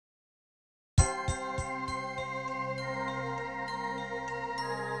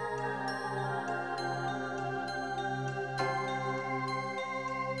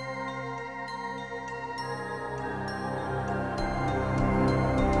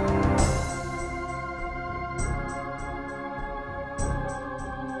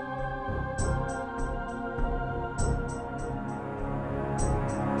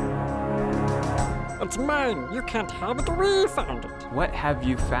It's mine! You can't have it, we found it! What have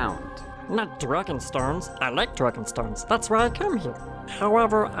you found? Not dragon stones. I like dragon stones. That's why I came here.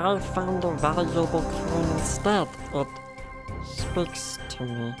 However, I found a valuable coin instead. It speaks to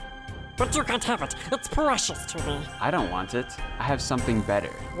me. But you can't have it. It's precious to me. I don't want it. I have something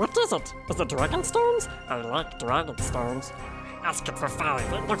better. What is it? Is it dragon stones? I like dragon stones. Ask it for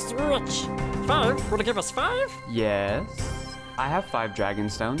 5. It looks rich. 5? Will it give us 5? Yes. I have 5 dragon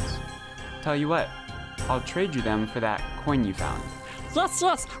stones. Tell you what, I'll trade you them for that coin you found. Yes,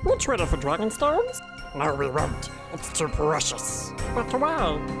 we'll trade it for dragon stones. No, we won't. It's too precious. But why?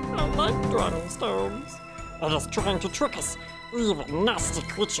 I like dragon stones. It is trying to trick us. Evil, nasty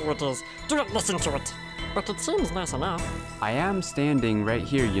creature it is. Do not listen to it. But it seems nice enough. I am standing right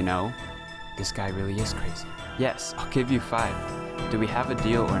here, you know. This guy really is crazy. Yes, I'll give you 5. Do we have a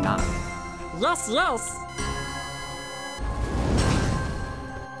deal or not? Yes.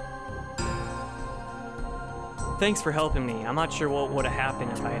 Thanks for helping me. I'm not sure what would have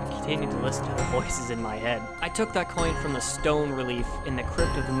happened if I had continued to listen to the voices in my head. I took that coin from the stone relief in the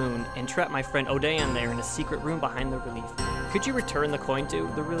Crypt of the Moon and trapped my friend Odeon there in a secret room behind the relief. Could you return the coin to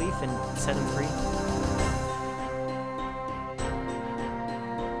the relief and set him free?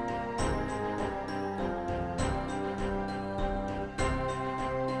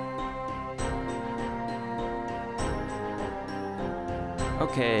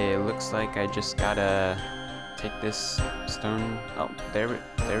 Okay, looks like I just gotta take this stone. Oh, there we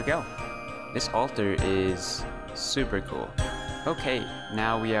go. This altar is super cool. Okay,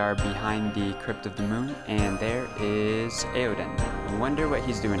 now we are behind the Crypt of the Moon, and there is Eoden. I wonder what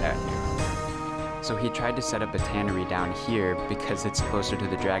he's doing down here. So he tried to set up a tannery down here because it's closer to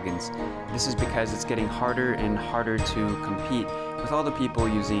the dragons. This is because it's getting harder and harder to compete with all the people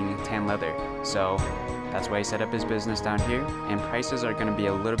using tan leather. So that's why he set up his business down here, and prices are going to be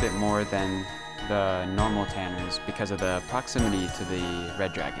a little bit more than the normal tanners because of the proximity to the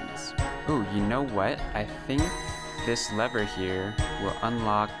red dragons. Ooh, you know what? I think this lever here will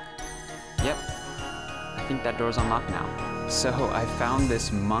unlock. Yep, I think that door's unlocked now. So I found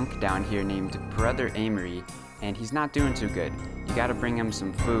this monk down here named Brother Amory, and he's not doing too good. You gotta bring him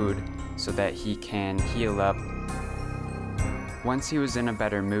some food so that he can heal up. Once he was in a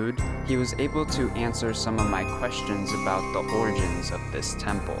better mood, he was able to answer some of my questions about the origins of this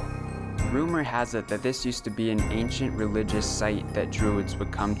temple. Rumor has it that this used to be an ancient religious site that druids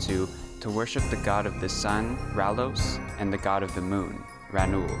would come to worship the god of the sun, Ralos, and the god of the moon,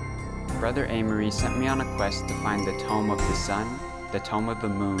 Ranul. Brother Amory sent me on a quest to find the Tome of the Sun, the Tome of the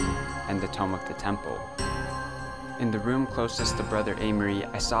Moon, and the Tome of the Temple. In the room closest to Brother Amory,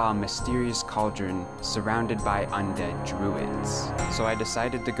 I saw a mysterious cauldron surrounded by undead druids, so I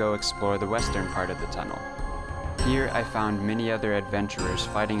decided to go explore the western part of the tunnel. Here I found many other adventurers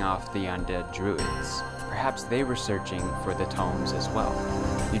fighting off the undead druids. Perhaps they were searching for the tomes as well.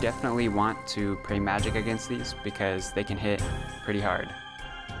 You definitely want to pray magic against these because they can hit pretty hard.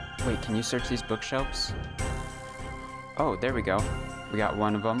 Wait, can you search these bookshelves? Oh, there we go. We got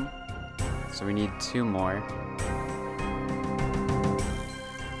one of them. So we need 2 more.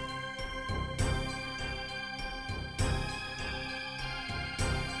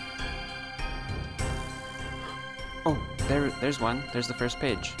 Oh, there's one. There's the first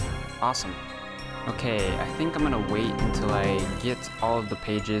page. Awesome. Okay, I think I'm gonna wait until I get all of the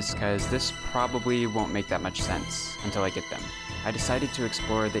pages because this probably won't make that much sense until I get them. I decided to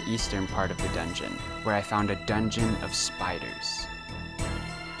explore the eastern part of the dungeon, where I found a dungeon of spiders.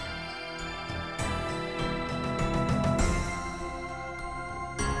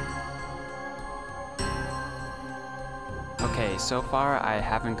 Okay, so far I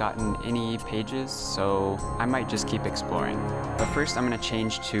haven't gotten any pages, so I might just keep exploring. But first I'm going to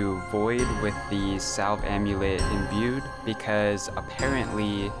change to Void with the Salve Amulet imbued, because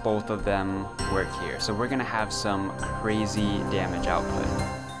apparently both of them work here. So we're going to have some crazy damage output.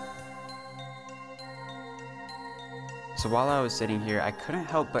 So while I was sitting here, I couldn't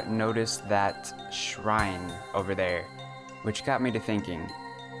help but notice that shrine over there, which got me to thinking,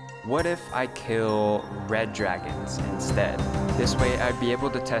 what if I kill red dragons instead? This way I'd be able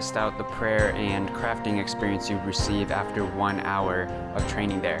to test out the prayer and crafting experience you'd receive after 1 hour of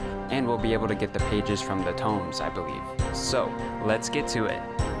training there, and we'll be able to get the pages from the tomes, I believe. So, let's get to it.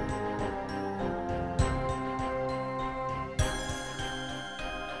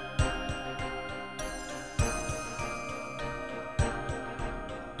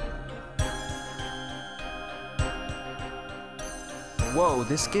 Whoa,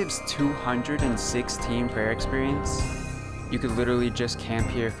 this gives 216 prayer experience? You could literally just camp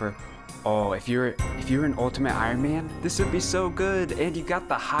here for Oh, if you're an Ultimate Iron Man, this would be so good. And you got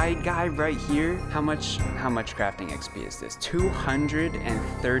the hide guy right here. How much crafting XP is this?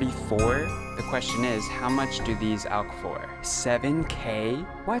 234? The question is, how much do these alch for? 7K?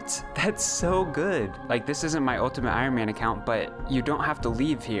 What? That's so good. Like, this isn't my Ultimate Iron Man account, but you don't have to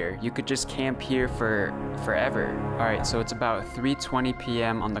leave here. You could just camp here for forever. All right, so it's about 3:20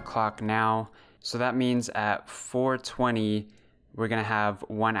 p.m. on the clock now. So that means at 4:20, we're gonna have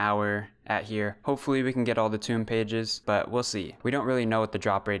 1 hour at here. Hopefully we can get all the tomb pages, but we'll see. We don't really know what the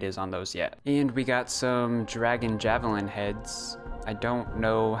drop rate is on those yet. And we got some dragon javelin heads. I don't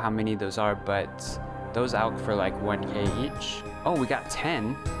know how many those are, but those out for like 1K each. Oh, we got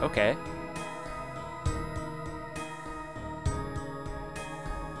 10. Okay.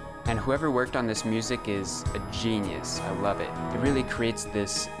 And whoever worked on this music is a genius. I love it. It really creates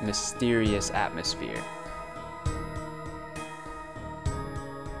this mysterious atmosphere.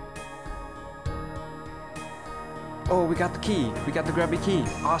 Oh, we got the key. We got the grubby key.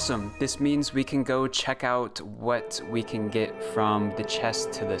 Awesome. This means we can go check out what we can get from the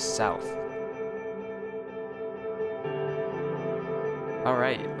chest to the south. All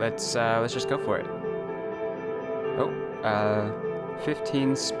right, let's just go for it. Oh,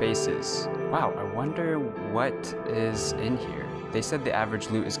 15 spaces. Wow, I wonder what is in here. They said the average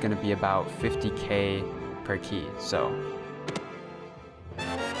loot is gonna be about 50K per key, so.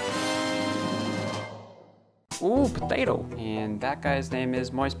 Ooh, potato. And that guy's name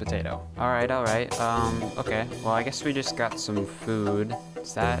is Moist Potato. All right. Okay. Well, I guess we just got some food.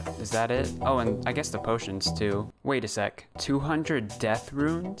 Is that it? Oh, and I guess the potions too. Wait a sec. 200 death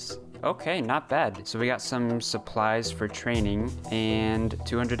runes? Okay, not bad. So we got some supplies for training and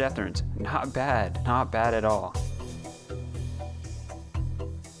 200 death runes. Not bad. Not bad at all.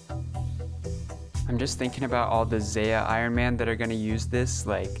 I'm just thinking about all the Zaya Iron Man that are gonna use this.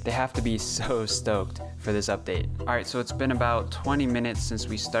 Like, they have to be so stoked for this update. All right, so it's been about 20 minutes since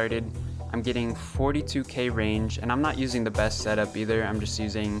we started. I'm getting 42K range, and I'm not using the best setup either. I'm just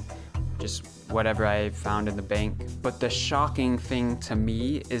using whatever I found in the bank. But the shocking thing to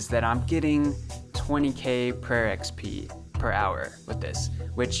me is that I'm getting 20K per XP per hour with this,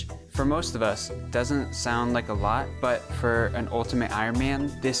 which for most of us doesn't sound like a lot, but for an Ultimate Iron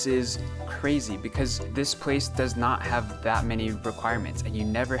Man, this is crazy because this place does not have that many requirements and you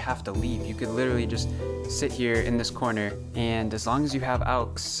never have to leave. You could literally just sit here in this corner, and as long as you have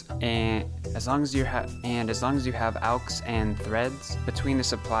alchs and alchs and threads between the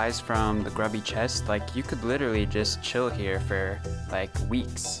supplies from the Grubby Chest, like you could literally just chill here for like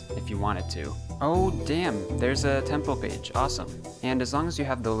weeks if you wanted to. Oh damn, there's a temple page, awesome. And as long as you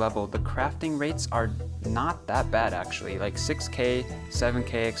have the level, the crafting rates are not that bad actually, like 6K,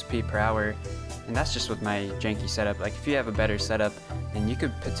 7K XP per hour, and that's just with my janky setup. Like if you have a better setup, then you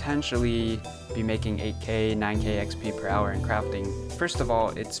could potentially be making 8K, 9K XP per hour in crafting. First of all,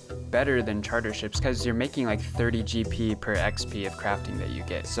 it's better than charter ships because you're making like 30 GP per XP of crafting that you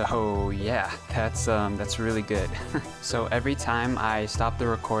get. So yeah, that's really good. So every time I stop the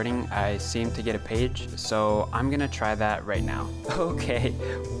recording, I seem to get a page. So I'm gonna try that right now. Okay,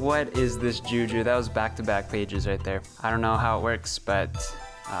 what is this juju? That was back-to-back pages right there. I don't know how it works, but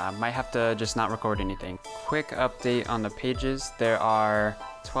might have to just not record anything. Quick update on the pages. There are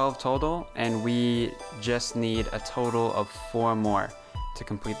 12 total, and we just need a total of 4 more to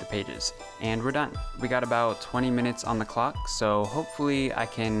complete the pages. And we're done. We got about 20 minutes on the clock, so hopefully I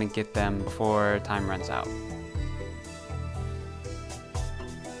can get them before time runs out.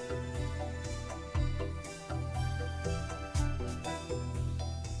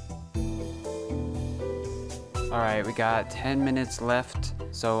 Alright, we got 10 minutes left,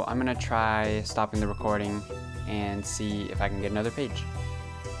 so I'm gonna try stopping the recording and see if I can get another page.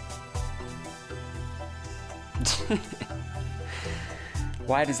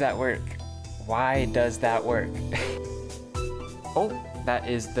 Why does that work? Why does that work? Oh, that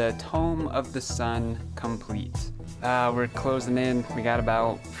is the Tome of the Sun complete. We're closing in. We got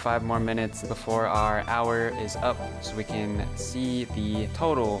about 5 more minutes before our hour is up, so we can see the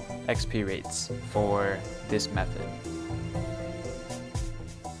total XP rates for this method.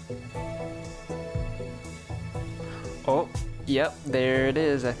 Oh, yep, there it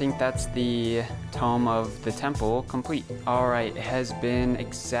is. I think that's the Tome of the Temple complete. Alright, it has been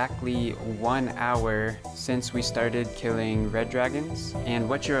exactly 1 hour since we started killing red dragons, and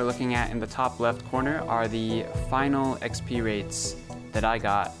what you're looking at in the top left corner are the final XP rates that I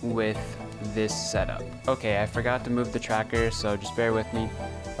got with this setup. Okay, I forgot to move the tracker, so just bear with me.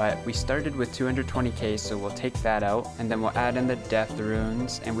 But we started with 220k, so we'll take that out, and then we'll add in the death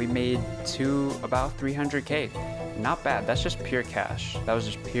runes, and we made about 300k. not bad. That's just pure cash. That was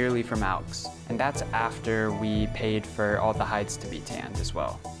just purely from Alex. And that's after we paid for all the hides to be tanned as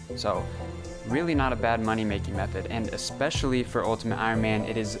well. So really not a bad money-making method, and especially for Ultimate Iron Man,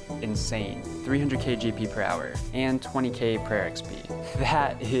 it is insane. 300k GP per hour and 20k per XP.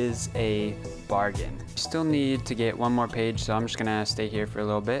 That is a bargain. Still need to get one more page, so I'm just gonna stay here for a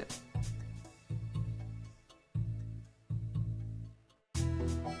little bit.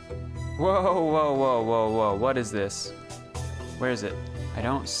 Whoa, whoa, whoa, whoa, whoa, what is this? Where is it? I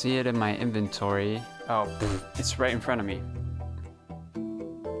don't see it in my inventory. Oh, it's right in front of me.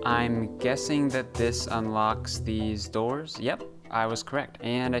 I'm guessing that this unlocks these doors. Yep, I was correct.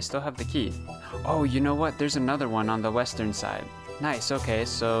 And I still have the key. Oh, you know what? There's another one on the western side. Nice, okay,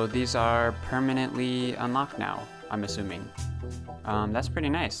 so these are permanently unlocked now, I'm assuming. That's pretty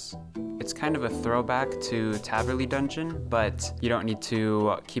nice. It's kind of a throwback to Taverley Dungeon, but you don't need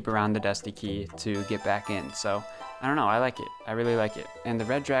to keep around the dusty key to get back in. So, I don't know, I like it. I really like it. And the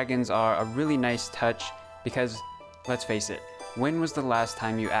red dragons are a really nice touch because, let's face it, when was the last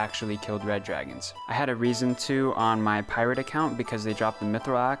time you actually killed red dragons? I had a reason to on my pirate account because they dropped the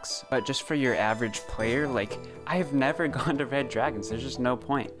mithril axe, but just for your average player, like, I have never gone to red dragons. There's just no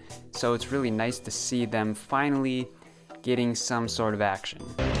point. So it's really nice to see them finally getting some sort of action.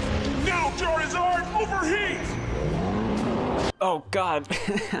 Now, Charizard, overheat! Oh god,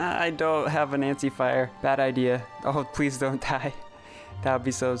 I don't have an anti-fire. Bad idea. Oh, please don't die. That would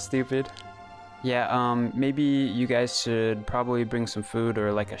be so stupid. Yeah, maybe you guys should probably bring some food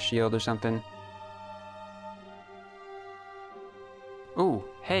or like a shield or something. Ooh,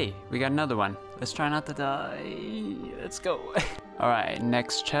 hey, we got another one. Let's try not to die. Let's go. Alright,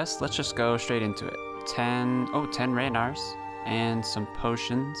 next chest. Let's just go straight into it. 10 Raynars. And some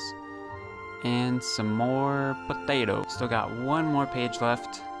potions. And some more potatoes. Still got one more page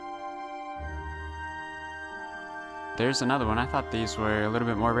left. There's another one. I thought these were a little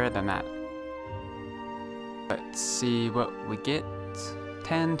bit more rare than that. Let's see what we get.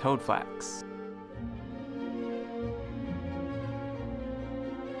 10 toad flax.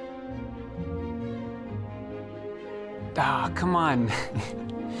 Ah, come on.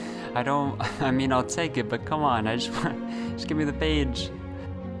 I mean, I'll take it, but come on. Just give me the page.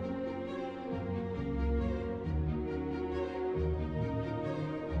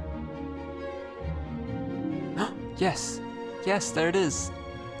 Yes, yes, there it is.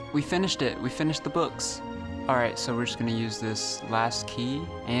 We finished it. We finished the books. Alright, so we're just gonna use this last key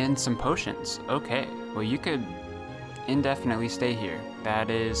and some potions. Okay, well you could indefinitely stay here.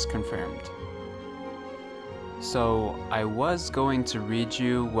 That is confirmed. So I was going to read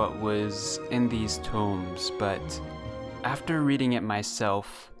you what was in these tomes, but after reading it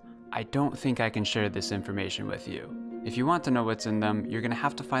myself, I don't think I can share this information with you. If you want to know what's in them, you're gonna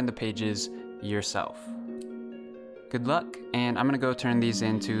have to find the pages yourself. Good luck, and I'm gonna go turn these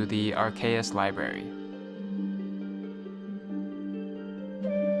into the Arceus library.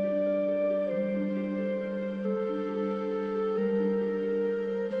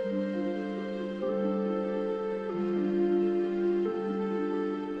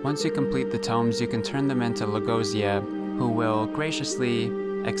 Once you complete the tomes, you can turn them into Logozia, who will graciously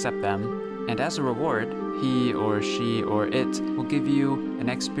accept them, and as a reward, he or she or it will give you an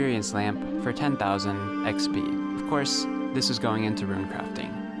experience lamp for 10,000 XP. Of course, this is going into rune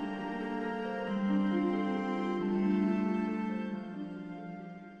crafting.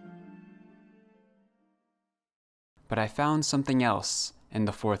 But I found something else in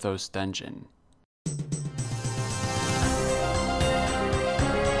the Forthos Dungeon.